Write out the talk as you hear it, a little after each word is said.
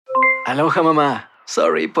Aloha, mamá.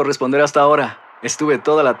 Sorry por responder hasta ahora. Estuve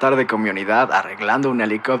toda la tarde con mi unidad arreglando un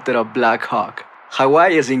helicóptero Black Hawk.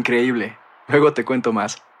 Hawái es increíble. Luego te cuento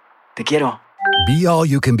más. Te quiero. Be All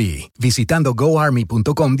You Can Be, visitando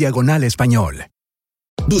goarmy.com/español.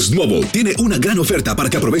 Boost Mobile tiene una gran oferta para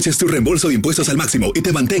que aproveches tu reembolso de impuestos al máximo y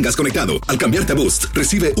te mantengas conectado. Al cambiarte a Boost,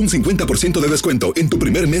 recibe un 50% de descuento en tu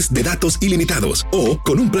primer mes de datos ilimitados. O,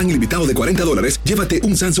 con un plan ilimitado de $40, llévate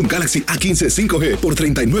un Samsung Galaxy A15 5G por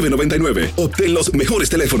 $39.99. Obtén los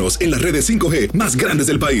mejores teléfonos en las redes 5G más grandes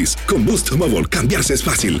del país. Con Boost Mobile, cambiarse es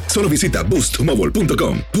fácil. Solo visita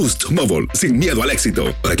boostmobile.com. Boost Mobile, sin miedo al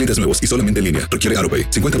éxito. Para clientes nuevos y solamente en línea, requiere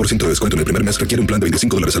AroPay. 50% de descuento en el primer mes requiere un plan de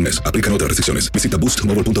 $25 al mes. Aplican otras restricciones. Visita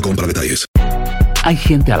boostmobile.com para detalles. Hay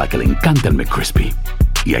gente a la que le encanta el McCrispy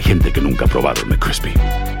y hay gente que nunca ha probado el McCrispy.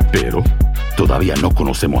 Pero todavía no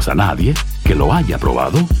conocemos a nadie que lo haya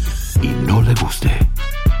probado y no le guste.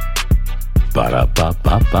 Para pa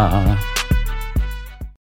pa pa.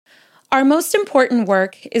 Our most important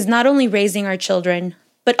work is not only raising our children,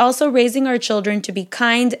 but also raising our children to be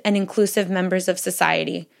kind and inclusive members of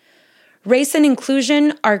society. Race and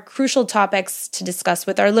inclusion are crucial topics to discuss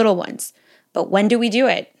with our little ones. But when do we do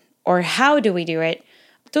it? Or how do we do it?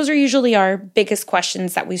 Those are usually our biggest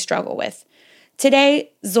questions that we struggle with.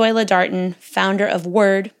 Today, Zoila Darton, founder of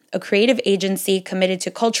Word, a creative agency committed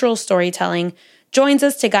to cultural storytelling, joins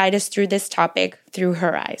us to guide us through this topic through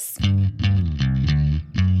her eyes.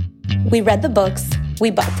 We read the books,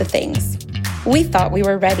 we bought the things. We thought we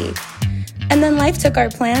were ready. And then life took our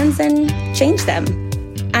plans and changed them.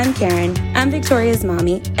 I'm Karen, I'm Victoria's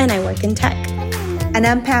mommy, and I work in tech. And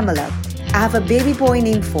I'm Pamela. I have a baby boy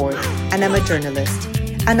named Ford, and I'm a journalist.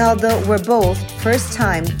 And although we're both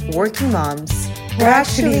first-time working moms, we're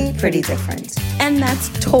actually pretty different. And that's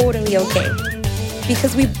totally okay.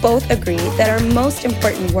 Because we both agree that our most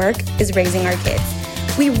important work is raising our kids.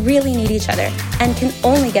 We really need each other and can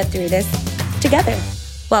only get through this together.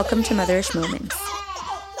 Welcome to Motherish Moments.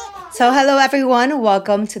 So hello everyone,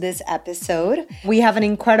 welcome to this episode. We have an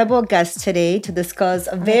incredible guest today to discuss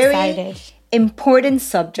a very important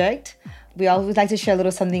subject. We always like to share a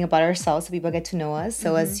little something about ourselves so people get to know us.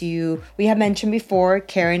 So as we have mentioned before,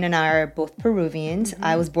 Karen and I are both Peruvians.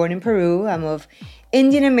 I was born in Peru. I'm of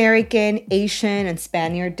Indian American, Asian, and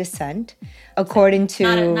Spaniard descent, according to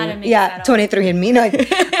not a mix at all. 23andMe. No,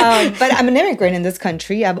 but I'm an immigrant in this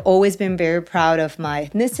country. I've always been very proud of my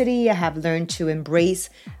ethnicity. I have learned to embrace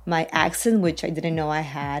my accent, which I didn't know I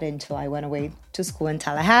had until I went away to school in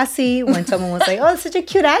Tallahassee. When someone was like, "Oh, it's such a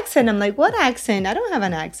cute accent," I'm like, "What accent? I don't have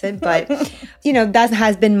an accent." But that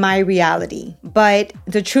has been my reality. But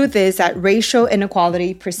the truth is that racial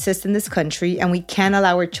inequality persists in this country, and we can't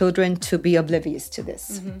allow our children to be oblivious to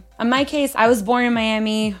this. In my case, I was born in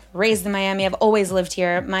Miami, raised in Miami. I've always lived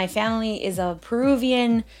here. My family is a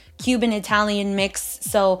Peruvian, Cuban, Italian mix,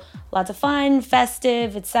 so lots of fun,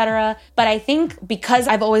 festive, etc. But I think because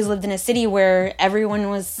I've always lived in a city where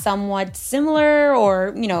everyone was somewhat similar,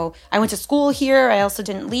 or, I went to school here, I also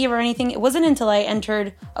didn't leave or anything. It wasn't until I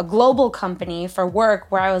entered a global company for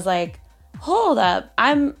work where I was like, hold up,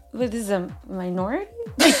 this is a minority?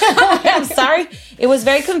 I'm sorry. It was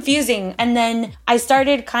very confusing. And then I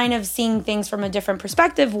started kind of seeing things from a different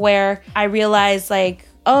perspective where I realized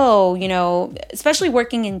especially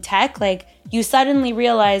working in tech, you suddenly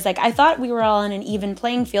realize, I thought we were all on an even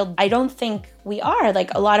playing field. I don't think we are.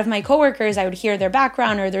 A lot of my coworkers, I would hear their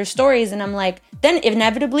background or their stories, and I'm like, then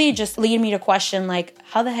inevitably just lead me to question,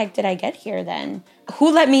 how the heck did I get here then?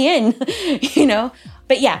 Who let me in?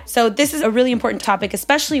 But yeah, so this is a really important topic,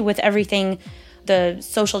 especially with everything, the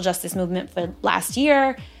social justice movement for last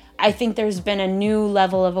year. I think there's been a new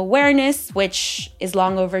level of awareness, which is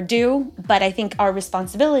long overdue. But I think our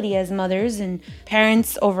responsibility as mothers and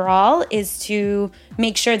parents overall is to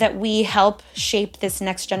make sure that we help shape this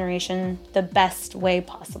next generation the best way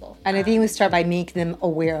possible. And I think we start by making them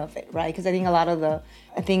aware of it, right? Because I think a lot of the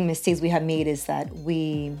mistakes we have made is that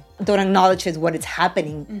we don't acknowledge what is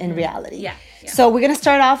happening in reality. Yeah. So we're going to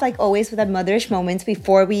start off, like always, with our motherish moments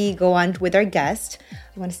before we go on with our guest.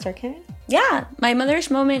 You want to start, Karen? Yeah, my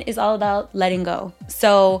motherish moment is all about letting go.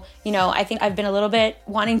 So, I think I've been a little bit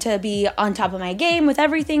wanting to be on top of my game with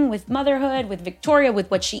everything, with motherhood, with Victoria,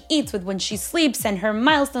 with what she eats, with when she sleeps and her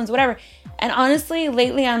milestones, whatever. And honestly,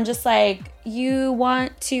 lately I'm just like, you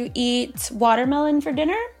want to eat watermelon for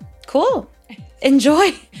dinner? Cool.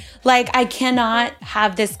 Enjoy. I cannot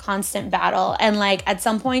have this constant battle. And at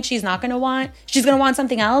some point she's going to want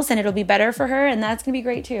something else, and it'll be better for her, and that's going to be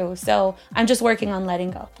great too. So I'm just working on letting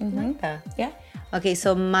go. Yeah. Okay,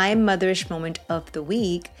 so my motherish moment of the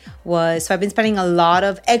week was, I've been spending a lot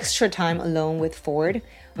of extra time alone with Ford.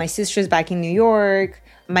 My sister's back in New York.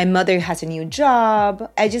 My mother has a new job.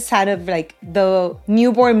 I just kind of like the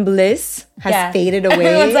newborn bliss has faded away.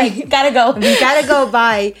 Everyone's like, gotta go. We gotta go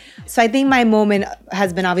by. So I think my moment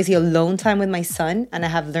has been obviously alone time with my son. And I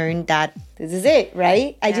have learned that this is it,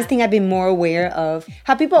 right? I just think I've been more aware of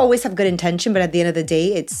how people always have good intention, but at the end of the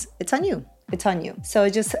day, it's on you. It's on you. So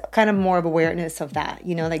it's just kind of more of awareness of that,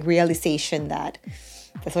 like realization that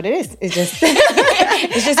that's what it is. It's just,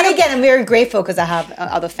 it's just. And again, I'm very grateful because I have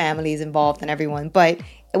other families involved and everyone. But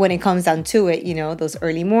when it comes down to it, those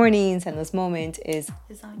early mornings and those moments it's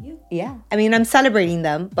on you. Yeah, I mean, I'm celebrating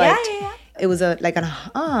them, but it was an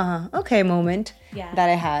okay moment that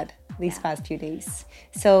I had these past few days.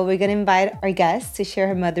 So we're gonna invite our guest to share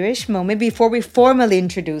her motherish moment before we formally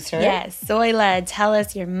introduce her. Yes, Zoila, tell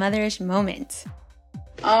us your motherish moment.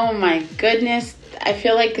 Oh my goodness, I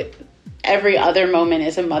feel like every other moment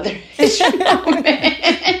is a motherish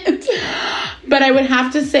moment. But I would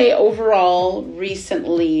have to say overall,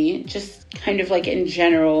 recently, just kind of like in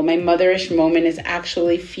general, my motherish moment is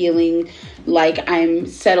actually feeling like I'm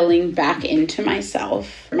settling back into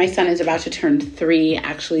myself. My son is about to turn 3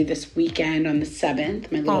 actually this weekend on the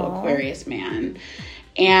 7th, my little Aquarius man.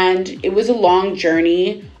 And it was a long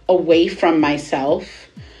journey away from myself.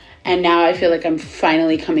 And now I feel like I'm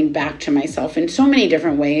finally coming back to myself in so many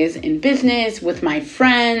different ways, in business, with my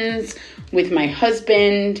friends, with my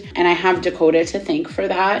husband. And I have Dakota to thank for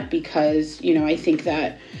that because, I think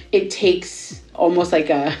that it takes almost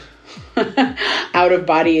like a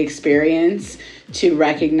out-of-body experience to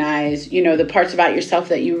recognize, the parts about yourself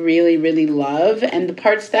that you really, really love and the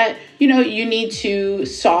parts that, you need to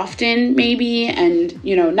soften maybe. And,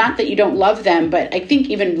 not that you don't love them, but I think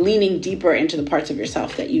even leaning deeper into the parts of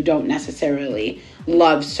yourself that you don't necessarily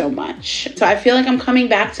love so much. So I feel like I'm coming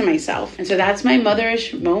back to myself. And so that's my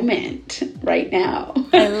motherish moment right now.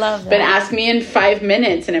 I love that. But ask me in 5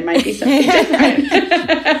 minutes and it might be something different.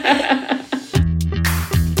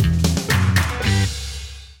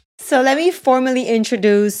 So let me formally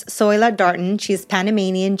introduce Zoila Darton. She's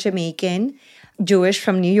Panamanian Jamaican, Jewish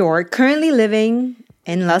from New York, currently living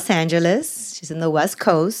in Los Angeles. She's in the West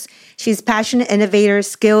Coast. She's passionate innovator,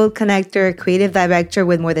 skilled connector, creative director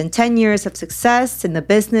with more than 10 years of success in the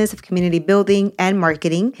business of community building and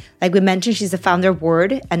marketing. Like we mentioned, she's the founder of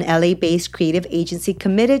Word, an LA-based creative agency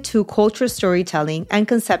committed to cultural storytelling and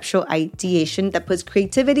conceptual ideation that puts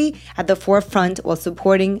creativity at the forefront while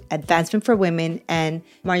supporting advancement for women and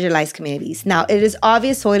marginalized communities. Now, it is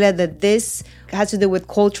obvious, Zoila, that this has to do with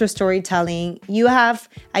cultural storytelling. You have,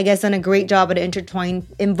 I guess, done a great job at intertwining,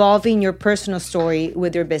 involving your personal story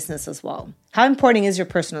with your business as well. How important is your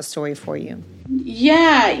personal story for you?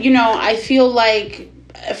 Yeah, I feel like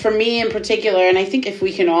for me in particular, and I think if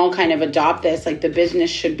we can all kind of adopt this, like the business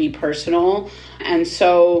should be personal. And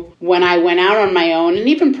so when I went out on my own, and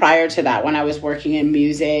even prior to that, when I was working in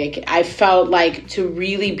music, I felt like to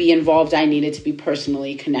really be involved, I needed to be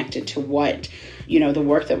personally connected to what the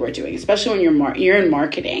work that we're doing, especially when you're in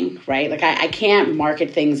marketing, right? Like I can't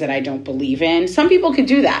market things that I don't believe in. Some people could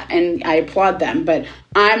do that and I applaud them, but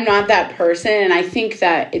I'm not that person. And I think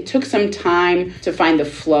that it took some time to find the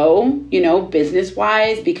flow, business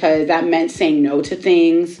wise, because that meant saying no to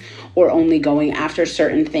things or only going after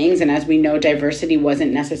certain things. And as we know, diversity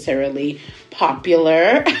wasn't necessarily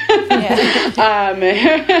popular.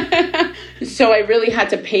 So I really had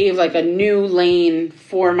to pave like a new lane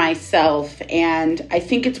for myself. And I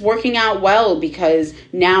think it's working out well because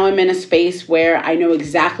now I'm in a space where I know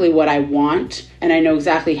exactly what I want and I know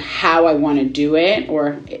exactly how I want to do it,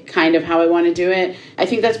 or kind of how I want to do it. I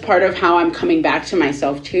think that's part of how I'm coming back to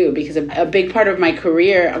myself too, because a big part of my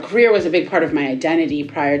career was a big part of my identity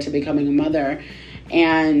prior to becoming a mother.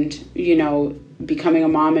 And, becoming a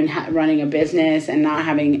mom and running a business and not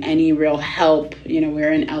having any real help.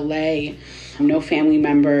 We're in LA, no family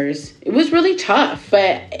members. It was really tough,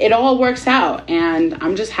 but it all works out. And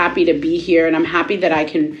I'm just happy to be here. And I'm happy that I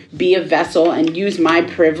can be a vessel and use my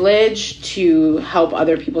privilege to help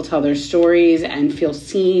other people tell their stories and feel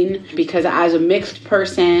seen. Because as a mixed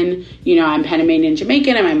person, I'm Panamanian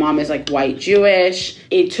Jamaican and my mom is like white Jewish.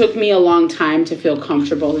 It took me a long time to feel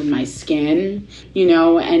comfortable in my skin,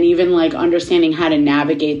 and even like understanding how to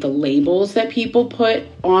navigate the labels that people put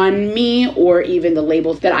on me, or even the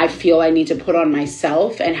labels that I feel I need to put on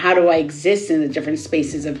myself, and how do I exist in the different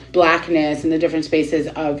spaces of Blackness and the different spaces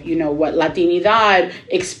of, what Latinidad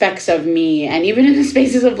expects of me, and even in the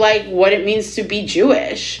spaces of like what it means to be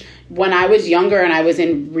Jewish. When I was younger and I was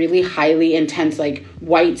in really highly intense, like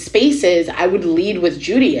white spaces, I would lead with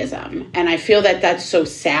Judaism. And I feel that that's so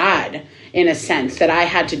sad in a sense that I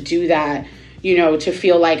had to do that, to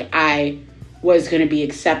feel like I was going to be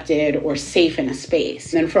accepted or safe in a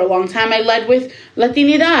space. And for a long time, I led with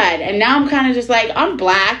Latinidad. And now I'm kind of just like, I'm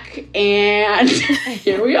Black, and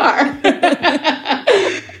here we are.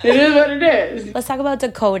 It is what it is. Let's talk about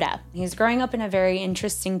Dakota. He's growing up in a very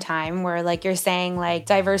interesting time where, like you're saying, like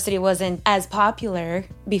diversity wasn't as popular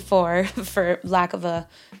before, for lack of a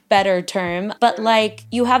better term. But like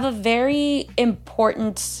you have a very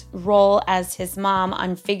important role as his mom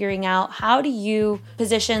on figuring out how do you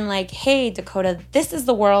position like, hey, Dakota, this is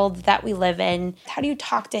the world that we live in. How do you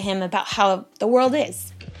talk to him about how the world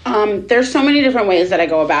is? There's so many different ways that I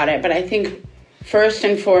go about it, but I think first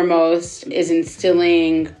and foremost is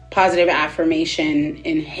instilling positive affirmation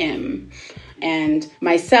in him and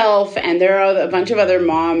myself. And there are a bunch of other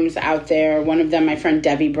moms out there. One of them, my friend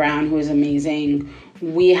Debbie Brown, who is amazing.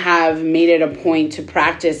 We have made it a point to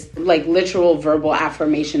practice like literal verbal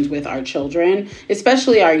affirmations with our children,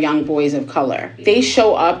 especially our young boys of color. They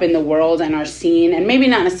show up in the world and are seen, and maybe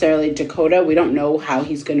not necessarily Dakota. We don't know how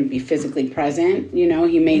he's going to be physically present. You know,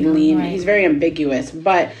 he may lean. Right. He's very ambiguous,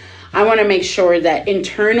 but I want to make sure that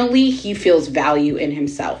internally he feels value in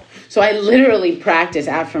himself. So I literally practice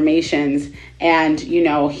affirmations and, you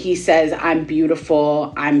know, he says, I'm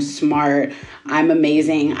beautiful, I'm smart, I'm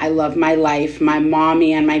amazing, I love my life, my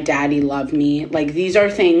mommy and my daddy love me. Like, these are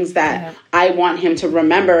things that I want him to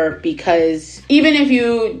remember, because even if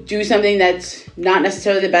you do something that's not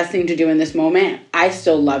necessarily the best thing to do in this moment, I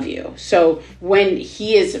still love you. So when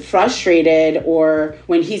he is frustrated or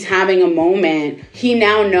when he's having a moment, he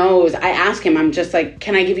now knows. I ask him, I'm just like,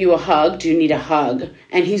 can I give you a hug? Do you need a hug?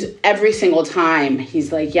 And he's every single time,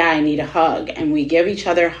 he's like, yeah, I need a hug. And we give each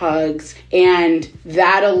other hugs. And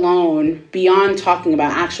that alone, beyond talking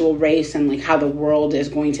about actual race and like how the world is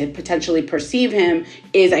going to potentially perceive him,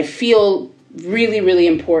 is I feel really, really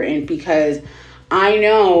important, because I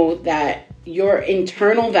know that your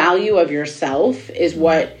internal value of yourself is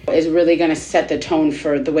what is really going to set the tone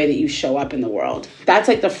for the way that you show up in the world. That's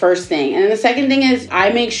like the first thing. And then the second thing is I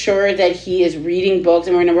make sure that he is reading books.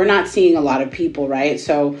 And we're not seeing a lot of people, right?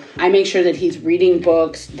 So I make sure that he's reading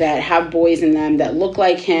books that have boys in them that look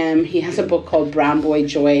like him. He has a book called Brown Boy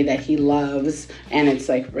Joy that he loves. And it's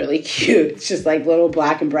like really cute. It's just like little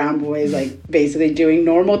black and brown boys like basically doing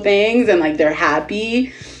normal things and like they're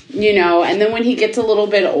happy. You know, and then when he gets a little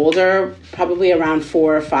bit older, probably around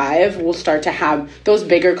 4 or 5, we'll start to have those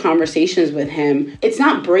bigger conversations with him. It's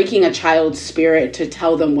not breaking a child's spirit to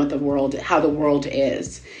tell them how the world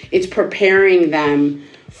is. It's preparing them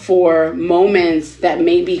for moments that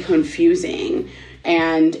may be confusing.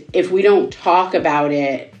 And if we don't talk about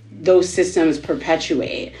it, those systems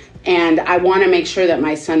perpetuate. And I want to make sure that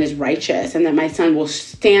my son is righteous and that my son will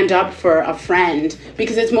stand up for a friend,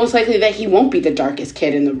 because it's most likely that he won't be the darkest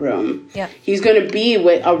kid in the room. Yeah. He's going to be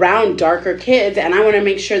around darker kids. And I want to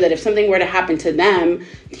make sure that if something were to happen to them,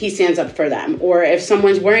 he stands up for them. Or if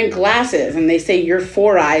someone's wearing glasses and they say you're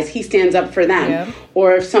 4 eyes, he stands up for them. Yeah.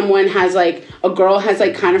 Or if someone has like, a girl has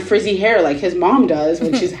like kind of frizzy hair like his mom does,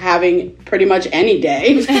 which she's having pretty much any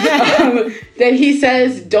day, then he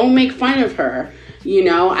says, don't make fun of her. You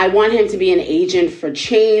know, I want him to be an agent for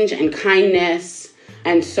change and kindness.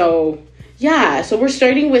 And so, yeah, so we're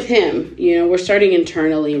starting with him. You know, we're starting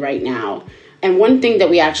internally right now. And one thing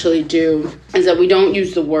that we actually do is that we don't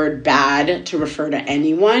use the word bad to refer to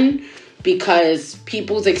anyone, because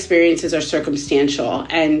people's experiences are circumstantial.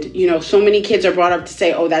 And, you know, so many kids are brought up to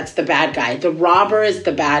say, oh, that's the bad guy. The robber is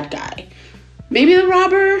the bad guy. Maybe the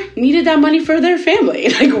robber needed that money for their family.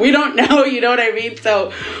 Like, we don't know, you know what I mean?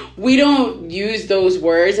 So we don't use those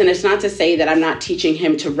words. And it's not to say that I'm not teaching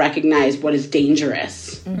him to recognize what is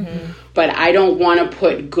dangerous. Mm-hmm. But I don't want to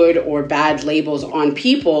put good or bad labels on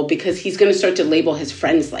people, because he's going to start to label his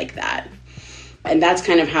friends like that. And that's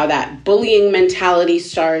kind of how that bullying mentality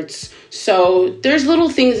starts. So there's little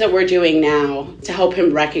things that we're doing now to help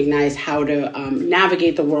him recognize how to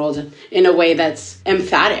navigate the world in a way that's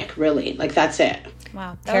emphatic, really. Like, that's it.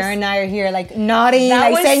 Wow. Karen and I are here like nodding,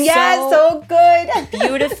 like saying, yes, so good.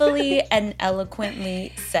 Beautifully and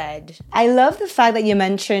eloquently said. I love the fact that you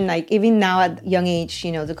mentioned, like, even now at young age,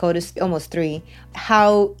 you know, Dakota's almost 3,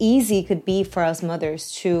 how easy it could be for us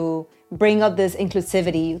mothers to bring up this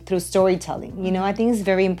inclusivity through storytelling. You know, I think it's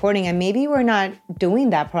very important. And maybe we're not doing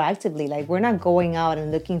that proactively. Like, we're not going out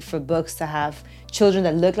and looking for books to have children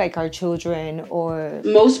that look like our children, or...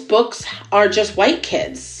 Most books are just white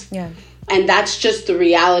kids. Yeah. And that's just the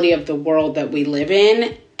reality of the world that we live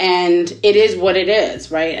in. And it is what it is,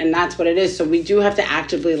 right? And that's what it is. So we do have to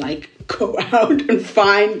actively like go out and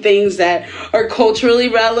find things that are culturally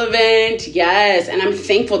relevant. Yes. And I'm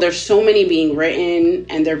thankful there's so many being written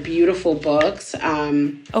and they're beautiful books.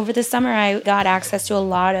 Over the summer, I got access to a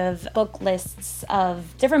lot of book lists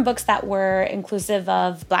of different books that were inclusive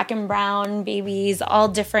of Black and brown babies, all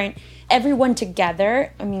different, everyone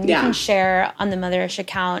together. I mean, you can share on the Motherish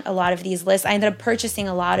account a lot of these lists. I ended up purchasing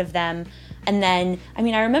a lot of them. And then, I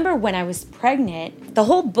mean, I remember when I was pregnant, the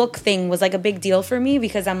whole book thing was like a big deal for me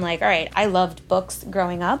because I'm like, all right, I loved books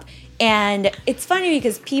growing up. And it's funny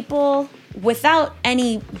because people, without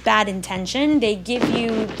any bad intention, they give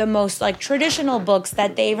you the most like traditional books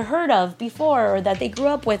that they've heard of before or that they grew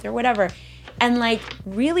up with or whatever. And like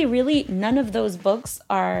really, really none of those books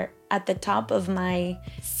are at the top of my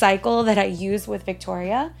cycle that I use with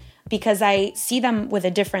Victoria, because I see them with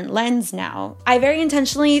a different lens now. I very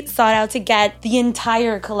intentionally sought out to get the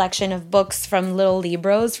entire collection of books from Little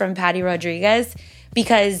Libros from Patty Rodriguez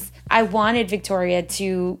because I wanted Victoria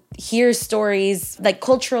to hear stories, like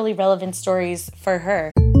culturally relevant stories for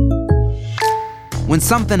her. When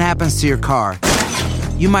something happens to your car,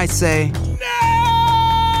 you might say,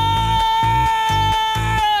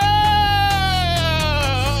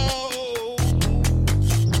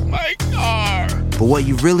 but what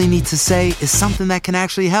you really need to say is something that can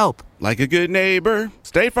actually help. Like a good neighbor,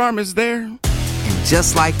 State Farm is there. And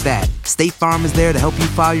just like that, State Farm is there to help you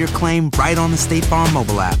file your claim right on the State Farm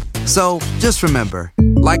mobile app. So just remember,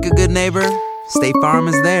 like a good neighbor, State Farm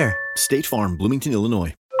is there. State Farm, Bloomington,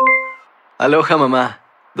 Illinois. Aloha, mamá.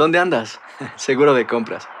 ¿Dónde andas? Seguro de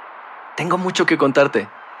compras. Tengo mucho que contarte.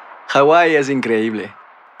 Hawái es increíble.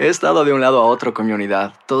 He estado de un lado a otro con mi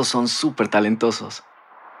unidad. Todos son súper talentosos.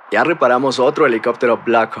 Ya reparamos otro helicóptero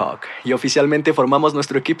Black Hawk y oficialmente formamos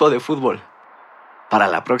nuestro equipo de fútbol. Para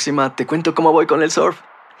la próxima te cuento cómo voy con el surf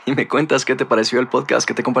y me cuentas qué te pareció el podcast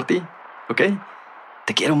que te compartí, ¿ok?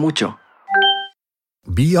 Te quiero mucho.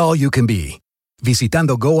 Be All You Can Be,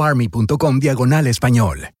 visitando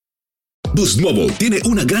goarmy.com/español. Boost Mobile tiene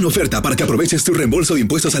una gran oferta para que aproveches tu reembolso de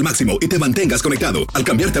impuestos al máximo y te mantengas conectado. Al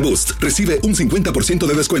cambiarte a Boost, recibe un 50%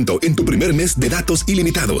 de descuento en tu primer mes de datos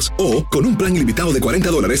ilimitados. O, con un plan ilimitado de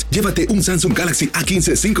 $40, llévate un Samsung Galaxy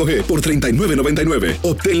A15 5G por $39.99.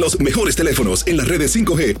 Obtén los mejores teléfonos en las redes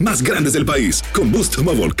 5G más grandes del país. Con Boost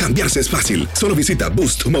Mobile, cambiarse es fácil. Solo visita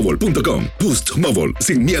boostmobile.com. Boost Mobile,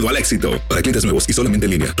 sin miedo al éxito. Para clientes nuevos y solamente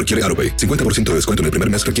en línea, requiere AutoPay. 50% de descuento en el primer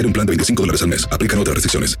mes requiere un plan de $25 al mes. Aplican otras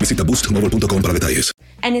restricciones. Visita boostmobile.com para detalles.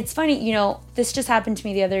 And it's funny, you know, this just happened to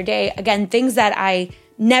me the other day. Again, things that I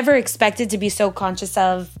never expected to be so conscious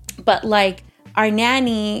of, but like our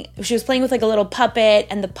nanny, she was playing with like a little puppet,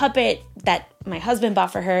 and the puppet that my husband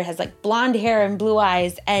bought for her has like blonde hair and blue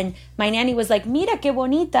eyes, and my nanny was like, mira que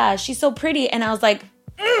bonita, she's so pretty. And I was like,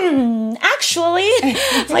 actually,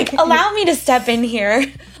 like, allow me to step in here.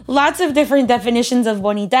 Lots of different definitions of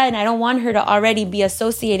bonita, and I don't want her to already be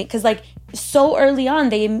associated, because like so early on,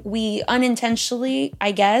 we unintentionally,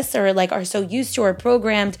 I guess, or like are so used to or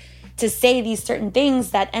programmed to say these certain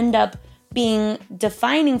things that end up being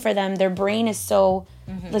defining for them. Their brain is so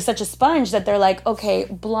such a sponge that they're like, okay,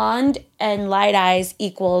 blonde and light eyes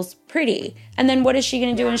equals pretty. And then what is she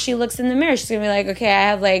going to do when she looks in the mirror? She's going to be like, okay, I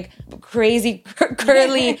have like crazy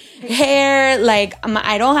curly hair. Like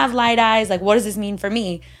I don't have light eyes. Like, what does this mean for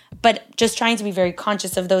me? But just trying to be very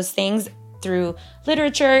conscious of those things through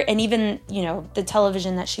literature and even, you know, the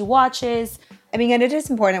television that she watches. I mean, and it is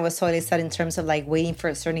important what Soile said in terms of like waiting for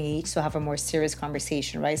a certain age to have a more serious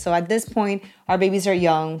conversation, right? So at this point, our babies are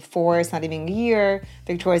young, 4, it's not even a year.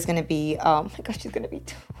 Victoria's going to be, oh my gosh, she's going to be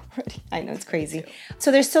 2 already. I know, it's crazy.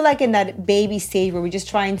 So they're still like in that baby stage where we're just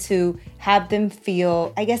trying to have them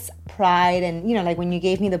feel, I guess, pride. And, you know, like when you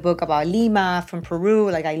gave me the book about Lima from Peru,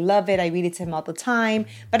 like I love it. I read it to him all the time.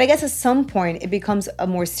 But I guess at some point it becomes a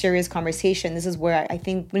more serious conversation. This is where I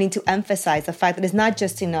think we need to emphasize the fact that it's not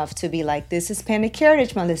just enough to be like, this is Hispanic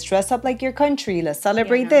Heritage Month, let's dress up like your country, let's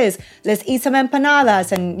celebrate this, let's eat some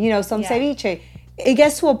empanadas and, you know, some ceviche. It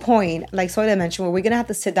gets to a point, like Soile mentioned, where we're going to have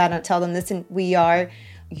to sit down and tell them, listen,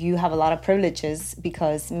 you have a lot of privileges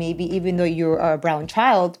because maybe even though you're a brown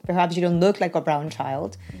child, perhaps you don't look like a brown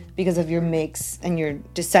child because of your mix and your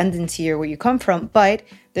descendants here where you come from. But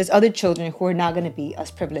there's other children who are not going to be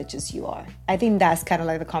as privileged as you are. I think that's kind of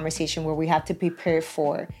like the conversation where we have to prepare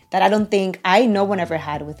for that. I don't think no one ever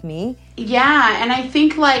had with me. Yeah, and I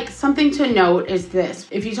think like something to note is this.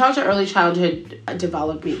 If you talk to early childhood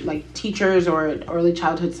development, like teachers or early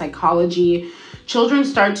childhood psychology, children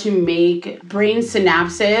start to make brain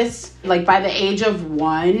synapses. Like by the age of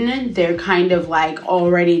 1, they're kind of like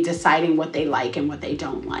already deciding what they like and what they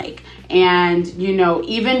don't like. And, you know,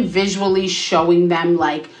 even visually showing them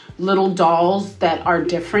like little dolls that are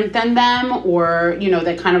different than them, or, you know,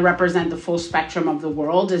 that kind of represent the full spectrum of the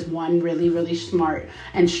world, is one really, really smart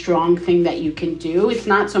and strong thing that you can do. It's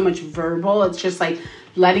not so much verbal. It's just like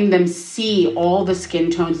letting them see all the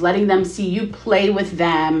skin tones, letting them see you play with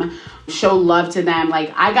them, show love to them.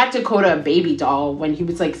 Like, I got Dakota a baby doll when he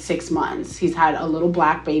was like 6 months. He's had a little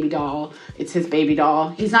black baby doll. It's his baby doll.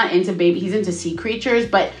 He's not into baby, he's into sea creatures,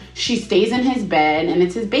 but she stays in his bed and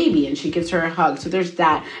it's his baby and she gives her a hug. So there's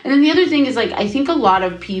that. And then the other thing is, like, I think a lot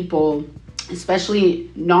of people,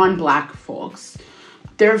 especially non-Black folks,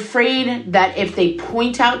 they're afraid that if they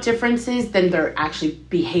point out differences, then they're actually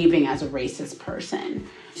behaving as a racist person.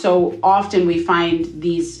 So often we find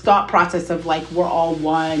these thought process of like, we're all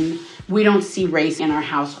one. We don't see race in our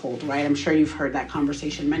household, right? I'm sure you've heard that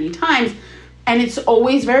conversation many times. And it's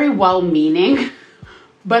always very well-meaning.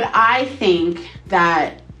 But I think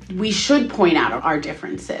that we should point out our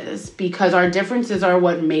differences, because our differences are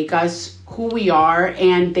what make us who we are,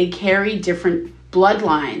 and they carry different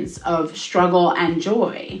bloodlines of struggle and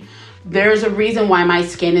joy. There's a reason why my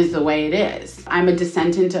skin is the way it is. I'm a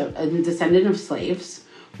descendant of slaves,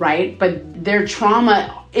 right? But their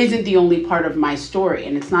trauma isn't the only part of my story,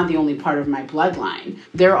 and it's not the only part of my bloodline.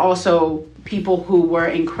 There are also people who were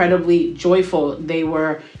incredibly joyful. They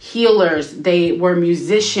were healers. They were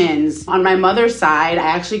musicians. On my mother's side, I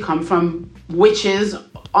actually come from witches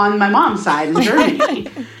on my mom's side in Germany.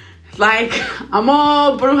 Like, I'm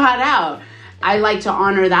all brujad out. I like to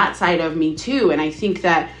honor that side of me too. And I think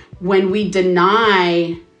that when we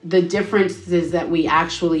deny the differences that we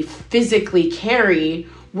actually physically carry,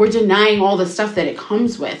 we're denying all the stuff that it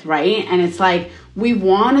comes with, right? And it's like, we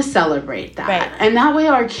want to celebrate that. Right. And that way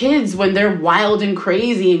our kids, when they're wild and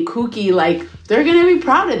crazy and kooky, like, they're going to be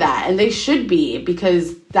proud of that. And they should be,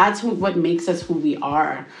 because that's what makes us who we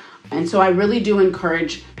are. And so I really do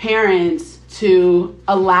encourage parents to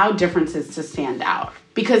allow differences to stand out.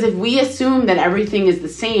 Because if we assume that everything is the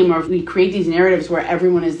same, or if we create these narratives where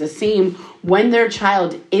everyone is the same, when their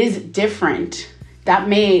child is different, that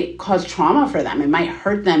may cause trauma for them. It might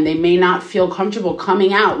hurt them. They may not feel comfortable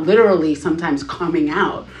coming out, literally sometimes coming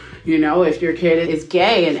out. You know, if your kid is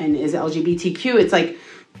gay and is LGBTQ, it's like,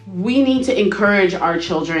 we need to encourage our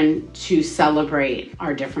children to celebrate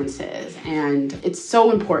our differences. And it's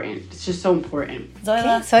so important. It's just so important.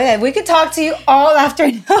 Zoila. So yeah, we could talk to you all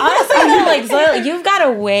afternoon. Honestly, no, like, Zoila, you've got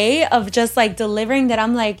a way of just like delivering that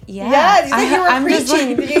I'm like, yeah. Yeah, you were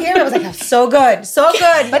preaching. Did you hear it? I was like, so good, so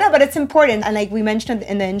good. But it's important. And like we mentioned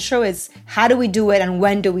in the intro, is how do we do it and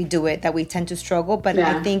when do we do it that we tend to struggle. But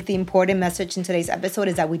yeah. I think the important message in today's episode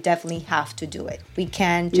is that we definitely have to do it. We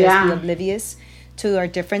can't just be oblivious to our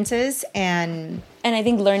differences, and I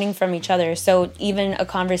think learning from each other. So even a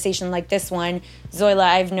conversation like this one, Zoila,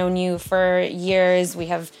 I've known you for years. We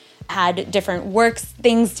have had different work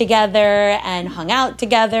things together and hung out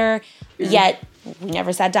together, yet we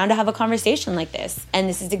never sat down to have a conversation like this. And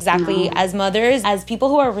this is exactly, as mothers, as people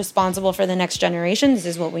who are responsible for the next generation, this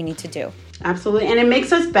is what we need to do. Absolutely. And it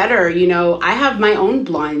makes us better. You know, I have my own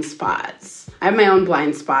blind spots.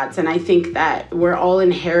 And I think that we're all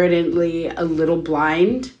inherently a little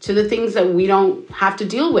blind to the things that we don't have to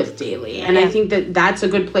deal with daily. And I think that that's a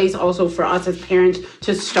good place also for us as parents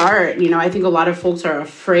to start. You know, I think a lot of folks are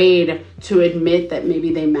afraid to admit that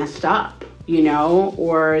maybe they messed up, you know,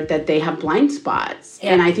 or that they have blind spots.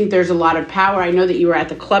 Yeah. And I think there's a lot of power. I know that you were at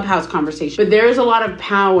the Clubhouse conversation, but there's a lot of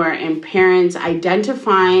power in parents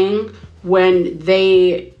identifying when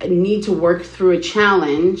they need to work through a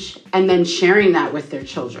challenge and then sharing that with their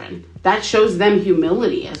children. That shows them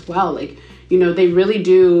humility as well. Like, you know, they really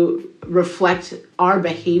do reflect our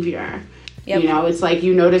behavior. Yep. You know, it's like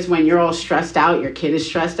you notice when you're all stressed out, your kid is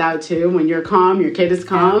stressed out too. When you're calm, your kid is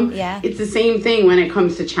calm. Yeah. It's the same thing when it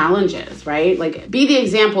comes to challenges, right? Like, be the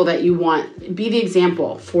example that you want. Be the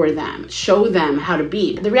example for them. Show them how to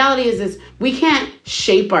be. The reality is we can't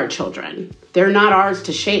shape our children. They're not ours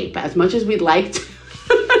to shape. As much as we'd like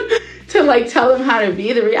to like tell them how to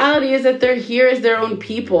be, the reality is that they're here as their own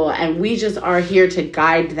people, and we just are here to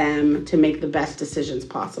guide them to make the best decisions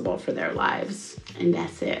possible for their lives. And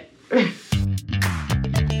that's it.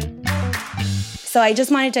 So I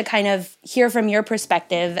just wanted to kind of hear from your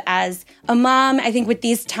perspective as a mom. I think with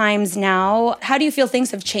these times now, how do you feel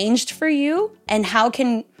things have changed for you? And how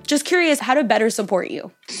can just curious how to better support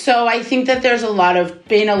you. So I think that there's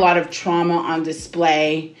been a lot of trauma on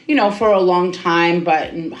display, you know, for a long time,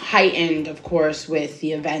 but heightened, of course, with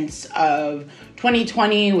the events of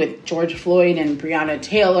 2020 with George Floyd and Breonna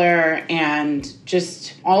Taylor, and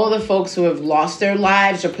just all of the folks who have lost their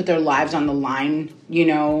lives or put their lives on the line, you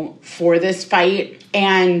know, for this fight.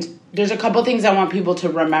 And there's a couple things I want people to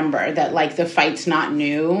remember, that like the fight's not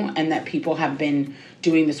new and that people have been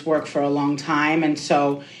doing this work for a long time. And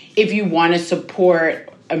so if you want to support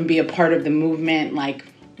and be a part of the movement, like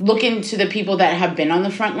look into the people that have been on the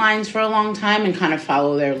front lines for a long time and kind of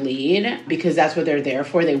follow their lead, because that's what they're there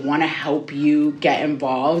for. They want to help you get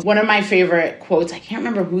involved. One of my favorite quotes, I can't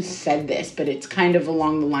remember who said this, but it's kind of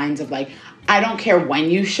along the lines of like, I don't care when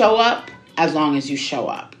you show up, as long as you show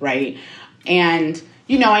up, right? And,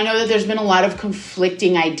 you know, I know that there's been a lot of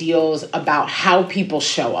conflicting ideals about how people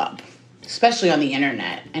show up, especially on the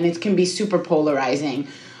internet, and it can be super polarizing.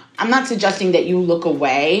 I'm not suggesting that you look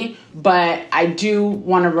away, but I do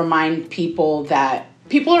want to remind people that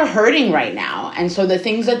people are hurting right now. And so the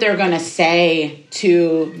things that they're going to say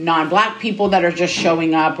to non-Black people that are just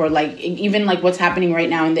showing up, or like even like what's happening right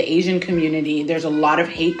now in the Asian community, there's a lot of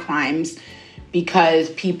hate crimes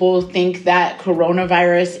because people think that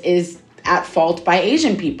coronavirus is at fault by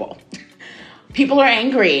Asian people. People are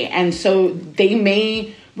angry, and so they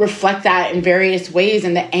may reflect that in various ways,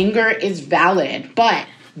 and the anger is valid, but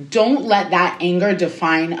don't let that anger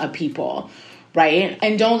define a people, right?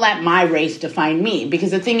 And don't let my race define me,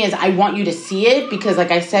 because the thing is, I want you to see it because,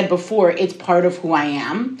 like I said before, it's part of who I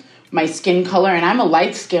am, my skin color, and I'm a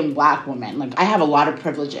light-skinned Black woman. Like, I have a lot of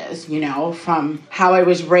privileges, you know, from how I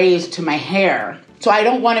was raised to my hair. So I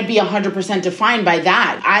don't want to be 100% defined by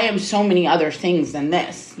that. I am so many other things than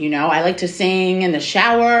this, you know. I like to sing in the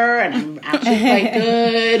shower, and I'm actually quite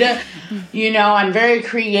good. You know, I'm very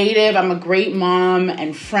creative. I'm a great mom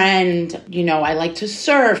and friend. You know, I like to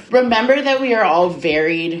surf. Remember that we are all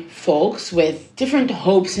varied folks with different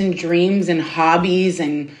hopes and dreams and hobbies,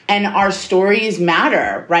 and our stories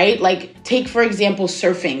matter, right? Like, take, for example,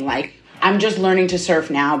 surfing. Like, I'm just learning to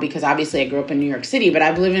surf now because obviously I grew up in New York City, but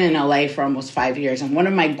I've lived in LA for almost 5 years. And one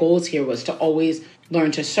of my goals here was to always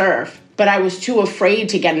learn to surf. But I was too afraid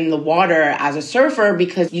to get in the water as a surfer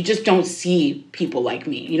because you just don't see people like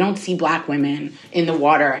me. You don't see Black women in the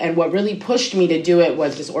water. And what really pushed me to do it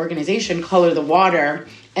was this organization, Color the Water.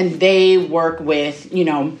 And they work with, you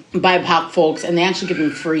know, BIPOC folks, and they actually give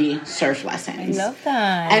them free surf lessons. I love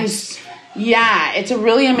that. And yeah, it's a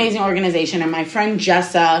really amazing organization. And my friend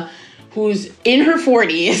Jessa, who's in her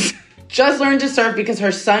 40s, just learned to surf because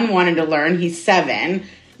her son wanted to learn. He's 7,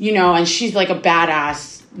 you know, and she's like a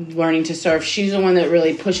badass learning to surf. She's the one that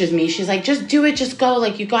really pushes me. She's like, just do it, just go,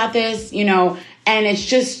 like, you got this, you know. And it's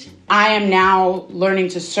just, I am now learning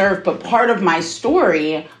to surf, but part of my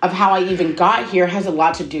story of how I even got here has a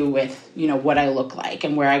lot to do with, you know, what I look like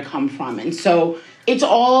and where I come from. And so it's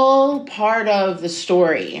all part of the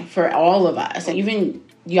story for all of us. And even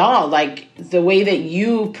y'all, like, the way that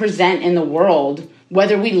you present in the world,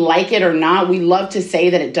 whether we like it or not, we love to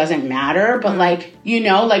say that it doesn't matter. But, like, you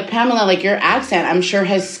know, like, Pamela, like, your accent, I'm sure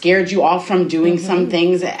has scared you off from doing some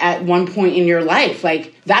things at one point in your life.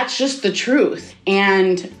 Like, that's just the truth.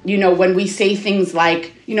 And, you know, when we say things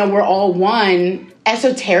like, you know, we're all one,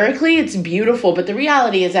 esoterically, it's beautiful. But the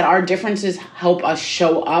reality is that our differences help us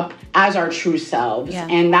show up as our true selves. Yeah.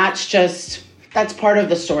 And that's part of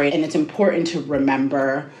the story, and it's important to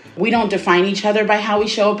remember. We don't define each other by how we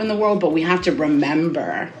show up in the world, but we have to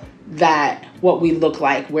remember that what we look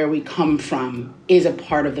like, where we come from, is a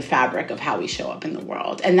part of the fabric of how we show up in the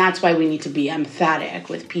world. And that's why we need to be empathetic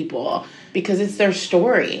with people, because it's their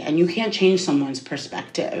story, and you can't change someone's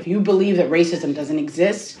perspective. You believe that racism doesn't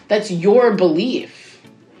exist, that's your belief.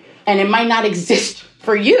 And it might not exist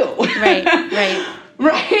for you. Right?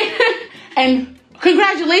 And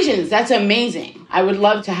congratulations, that's amazing. I would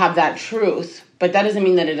love to have that truth, but that doesn't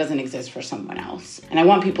mean that it doesn't exist for someone else. And I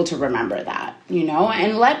want people to remember that, you know,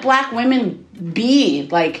 and let Black women be,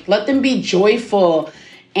 like, let them be joyful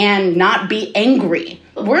and not be angry.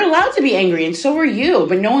 We're allowed to be angry, and so are you,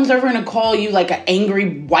 but no one's ever going to call you like an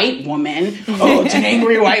angry white woman. Oh, it's an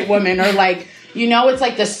angry white woman, or like, you know, it's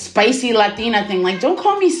like the spicy Latina thing. Like, don't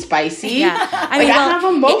call me spicy. Yeah, I mean, I have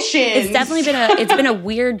emotions. It's definitely been a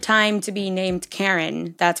weird time to be named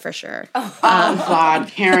Karen. That's for sure. Oh God,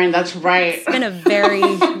 Karen, that's right. It's been a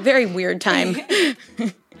very, very weird time.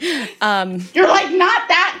 You're like, not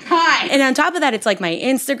that kind. And on top of that, it's like my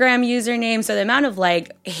Instagram username. So the amount of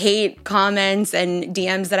like hate comments and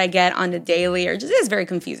DMs that I get on the daily is very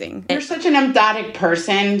confusing. You're such an emphatic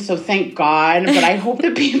person, so thank God. But I hope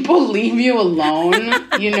that people leave you alone,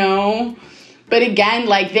 you know? But again,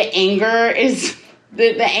 like the anger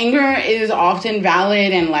is often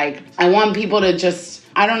valid, and like I want people to just,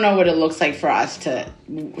 I don't know what it looks like for us to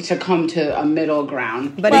come to a middle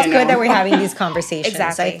ground. But it's good that we're having these conversations.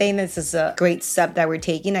 Exactly. I think this is a great step that we're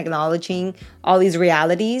taking, acknowledging all these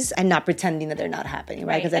realities and not pretending that they're not happening,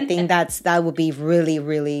 right? Because I think that would be really,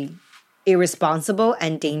 really irresponsible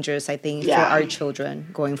and dangerous, I think, for our children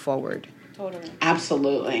going forward. Totally.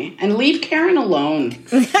 Absolutely. And leave Karen alone.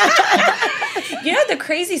 You know, the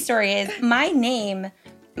crazy story is my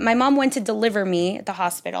mom went to deliver me at the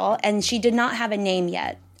hospital and she did not have a name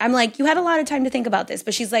yet. I'm like, you had a lot of time to think about this.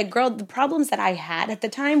 But she's like, girl, the problems that I had at the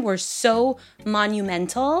time were so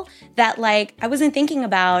monumental that like I wasn't thinking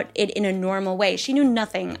about it in a normal way. She knew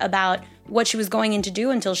nothing about what she was going in to do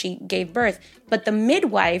until she gave birth. But the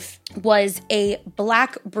midwife was a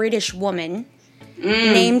Black British woman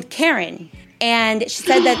named Karen. And she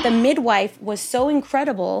said that the midwife was so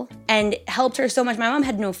incredible and helped her so much. My mom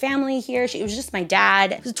had no family here. It was just my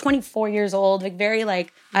dad. He was 24 years old, like very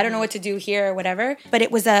like, I don't know what to do here or whatever. But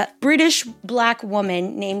it was a British Black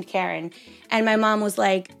woman named Karen. And my mom was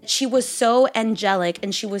like, she was so angelic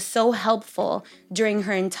and she was so helpful during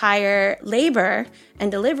her entire labor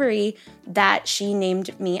and delivery that she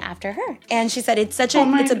named me after her. And she said it's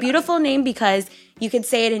a beautiful name because you could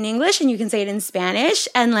say it in English and you can say it in Spanish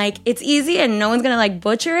and like it's easy and no one's gonna like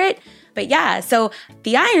butcher it. But yeah, so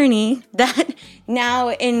the irony that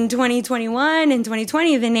now in 2021 and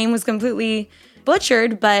 2020 the name was completely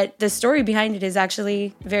butchered, but the story behind it is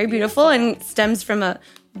actually very beautiful and stems from a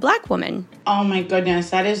Black woman. Oh my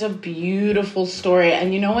goodness, that is a beautiful story.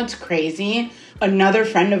 And you know what's crazy? Another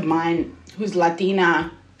friend of mine who's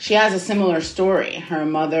Latina, she has a similar story. Her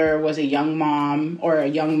mother was a young mom or a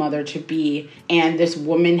young mother to be, and this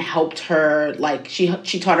woman helped her, like she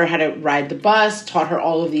taught her how to ride the bus, taught her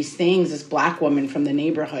all of these things, this Black woman from the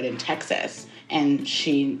neighborhood in Texas, and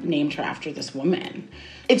she named her after this woman.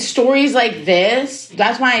 It's stories like this.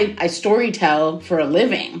 That's why I storytell for a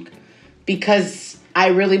living, because I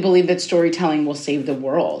really believe that storytelling will save the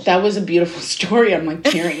world. That was a beautiful story. I'm like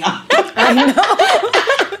tearing up. I know.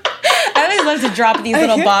 I always love to drop these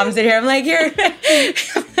little bombs in here. I'm like, here.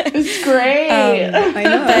 It's great. I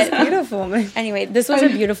know. It's beautiful. Anyway, this was a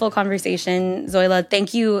beautiful conversation. Zoila,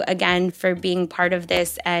 thank you again for being part of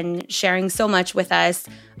this and sharing so much with us.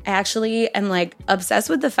 I actually am like obsessed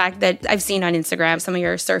with the fact that I've seen on Instagram some of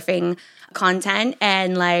your surfing content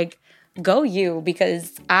and like, go you,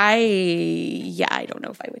 because I don't know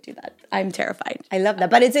if I would do that. I'm terrified. I love that.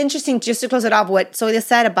 But it's interesting, just to close it off, what Zoila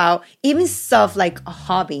said about even stuff like a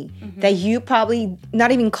hobby that you probably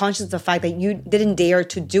not even conscious of the fact that you didn't dare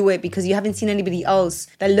to do it because you haven't seen anybody else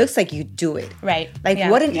that looks like you do it. Right.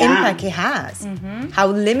 Like what an impact it has. How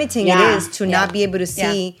limiting it is to not be able to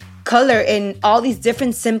see color in all these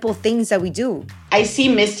different simple things that we do. I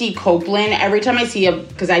see Misty Copeland every time I see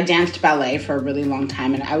because I danced ballet for a really long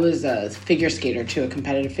time and I was a figure skater too, a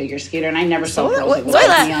competitive figure skater, and I never saw girls that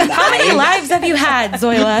Zoila, how many lives have you had,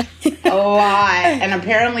 Zoila? A lot, and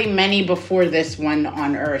apparently many before this one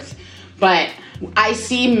on Earth. But I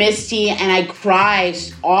see Misty and I cry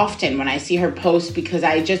often when I see her post because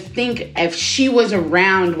I just think if she was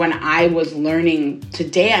around when I was learning to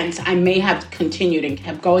dance, I may have continued and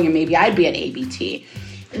kept going and maybe I'd be at ABT.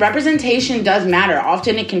 Representation does matter.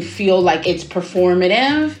 Often it can feel like it's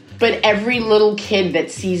performative, but every little kid that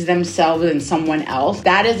sees themselves in someone else,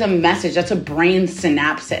 that is a message. That's a brain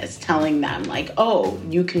synapses telling them like, oh,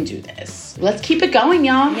 you can do this. Let's keep it going,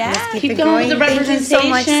 y'all. Yeah. Let's keep going with the representation. Thank you so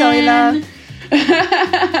much, Zoila.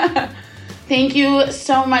 Thank you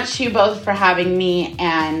so much to you both for having me,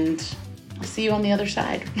 and I'll see you on the other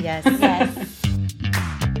side. Yes. Yes.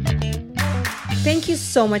 Thank you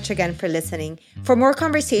so much again for listening. For more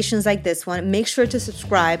conversations like this one, make sure to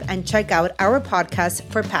subscribe and check out our podcast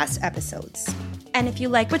for past episodes. And if you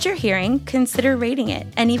like what you're hearing, consider rating it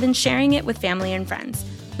and even sharing it with family and friends.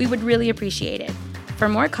 We would really appreciate it. For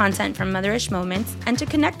more content from Motherish Moments and to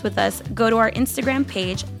connect with us, go to our Instagram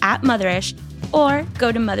page @Motherish or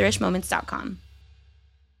go to motherishmoments.com.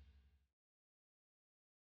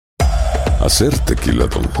 Hacer tequila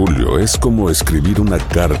Don Julio es como escribir una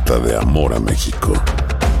carta de amor a México.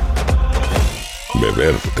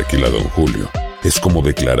 Beber tequila Don Julio es como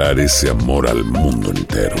declarar ese amor al mundo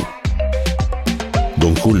entero.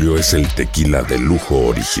 Don Julio es el tequila de lujo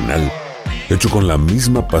original, hecho con la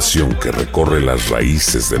misma pasión que recorre las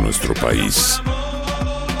raíces de nuestro país.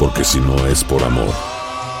 Porque si no es por amor,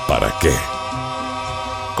 ¿para qué?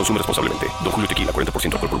 Consume responsablemente. Don Julio Tequila,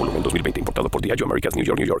 40% alcohol por volumen, 2020. Importado por Diageo Americas, New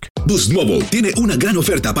York, New York. Boost Mobile tiene una gran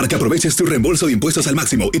oferta para que aproveches tu reembolso de impuestos al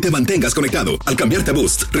máximo y te mantengas conectado. Al cambiarte a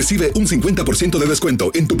Boost, recibe un 50% de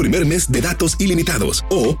descuento en tu primer mes de datos ilimitados.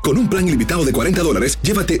 O, con un plan ilimitado de $40,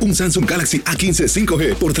 llévate un Samsung Galaxy A15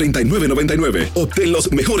 5G por $39.99. Obtén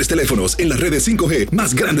los mejores teléfonos en las redes 5G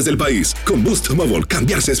más grandes del país. Con Boost Mobile,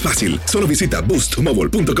 cambiarse es fácil. Solo visita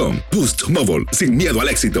boostmobile.com. Boost Mobile, sin miedo al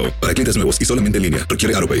éxito. Para clientes nuevos y solamente en línea,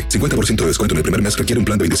 requiere AroPay. 50% de descuento en el primer mes requiere un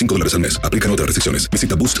plan de $25 al mes. Aplican otras restricciones.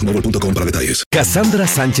 Visita boostmobile.com para detalles. Cassandra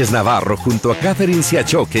Sánchez Navarro junto a Catherine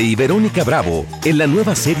Siachoque y Verónica Bravo en la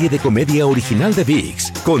nueva serie de comedia original de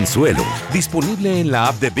ViX, Consuelo, disponible en la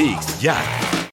app de ViX ya.